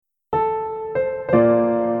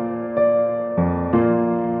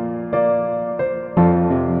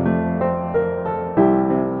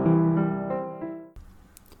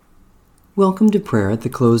Welcome to prayer at the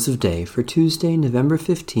close of day for Tuesday, November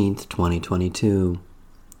 15th, 2022.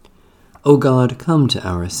 O God, come to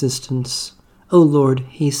our assistance. O Lord,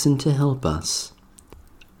 hasten to help us.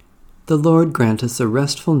 The Lord grant us a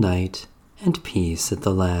restful night and peace at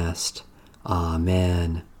the last.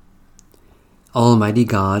 Amen. Almighty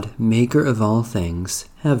God, maker of all things,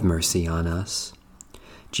 have mercy on us.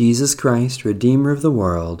 Jesus Christ, Redeemer of the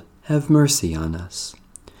world, have mercy on us.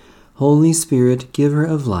 Holy Spirit, giver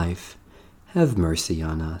of life, have mercy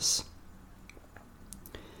on us.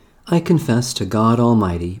 I confess to God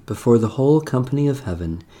Almighty before the whole company of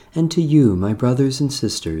heaven, and to you, my brothers and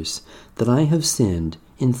sisters, that I have sinned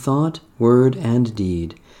in thought, word, and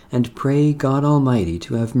deed, and pray God Almighty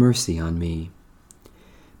to have mercy on me.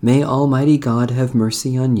 May Almighty God have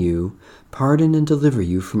mercy on you, pardon and deliver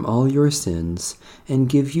you from all your sins, and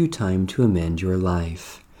give you time to amend your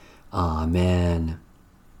life. Amen.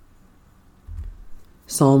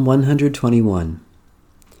 Psalm 121.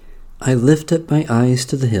 I lift up my eyes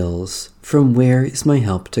to the hills. From where is my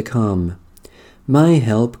help to come? My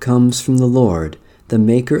help comes from the Lord, the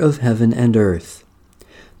maker of heaven and earth.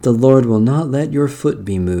 The Lord will not let your foot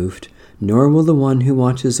be moved, nor will the one who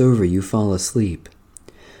watches over you fall asleep.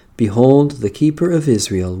 Behold, the keeper of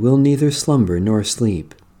Israel will neither slumber nor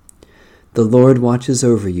sleep. The Lord watches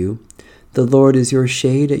over you. The Lord is your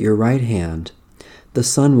shade at your right hand. The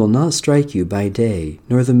sun will not strike you by day,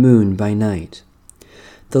 nor the moon by night.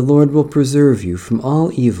 The Lord will preserve you from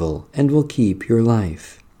all evil, and will keep your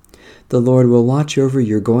life. The Lord will watch over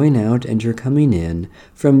your going out and your coming in,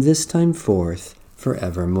 from this time forth,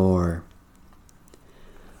 forevermore.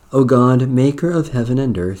 O God, maker of heaven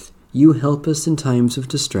and earth, you help us in times of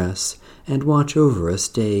distress, and watch over us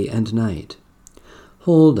day and night.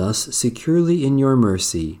 Hold us securely in your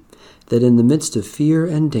mercy, that in the midst of fear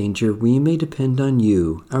and danger we may depend on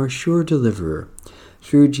you, our sure deliverer,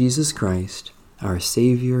 through Jesus Christ, our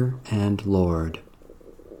Savior and Lord.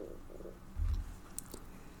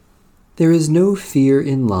 There is no fear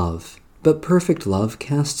in love, but perfect love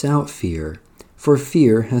casts out fear, for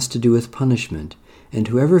fear has to do with punishment, and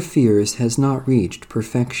whoever fears has not reached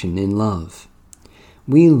perfection in love.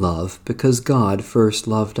 We love because God first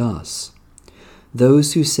loved us.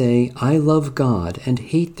 Those who say, I love God, and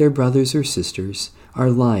hate their brothers or sisters, are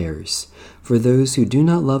liars, for those who do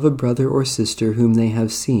not love a brother or sister whom they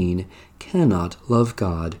have seen cannot love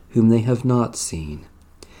God whom they have not seen.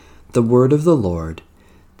 The word of the Lord.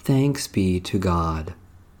 Thanks be to God.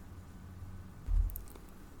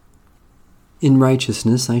 In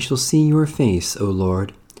righteousness I shall see your face, O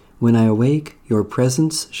Lord. When I awake, your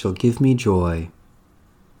presence shall give me joy.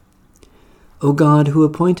 O God, who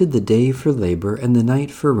appointed the day for labor and the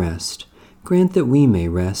night for rest, grant that we may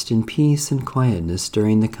rest in peace and quietness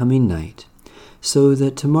during the coming night, so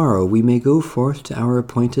that tomorrow we may go forth to our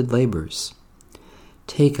appointed labors.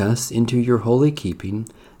 Take us into your holy keeping,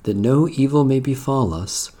 that no evil may befall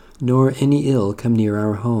us, nor any ill come near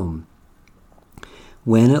our home.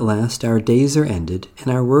 When at last our days are ended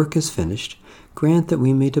and our work is finished, grant that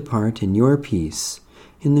we may depart in your peace,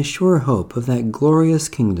 in the sure hope of that glorious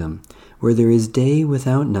kingdom where there is day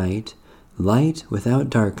without night, light without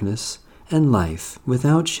darkness, and life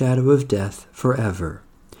without shadow of death forever.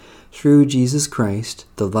 Through Jesus Christ,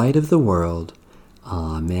 the light of the world.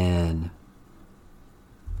 Amen.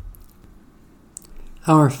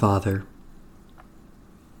 Our Father,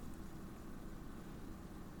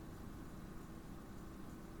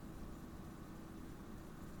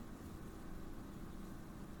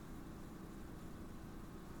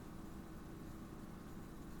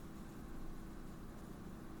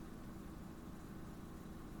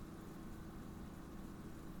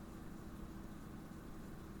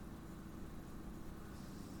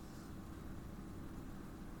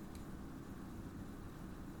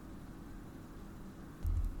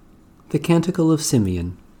 the Canticle of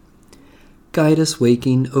Simeon. Guide us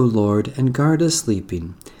waking, O Lord, and guard us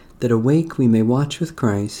sleeping, that awake we may watch with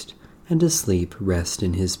Christ, and asleep rest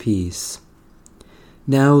in his peace.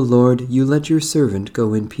 Now, Lord, you let your servant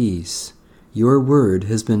go in peace. Your word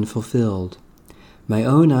has been fulfilled. My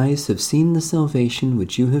own eyes have seen the salvation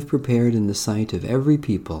which you have prepared in the sight of every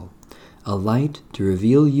people, a light to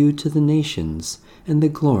reveal you to the nations, and the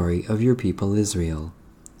glory of your people Israel.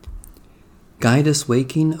 Guide us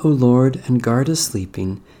waking, O Lord, and guard us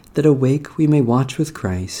sleeping, that awake we may watch with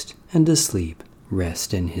Christ, and asleep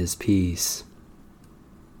rest in his peace.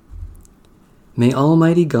 May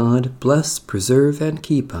Almighty God bless, preserve, and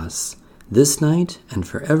keep us, this night and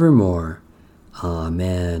forevermore.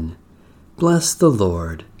 Amen. Bless the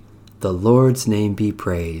Lord. The Lord's name be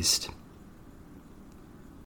praised.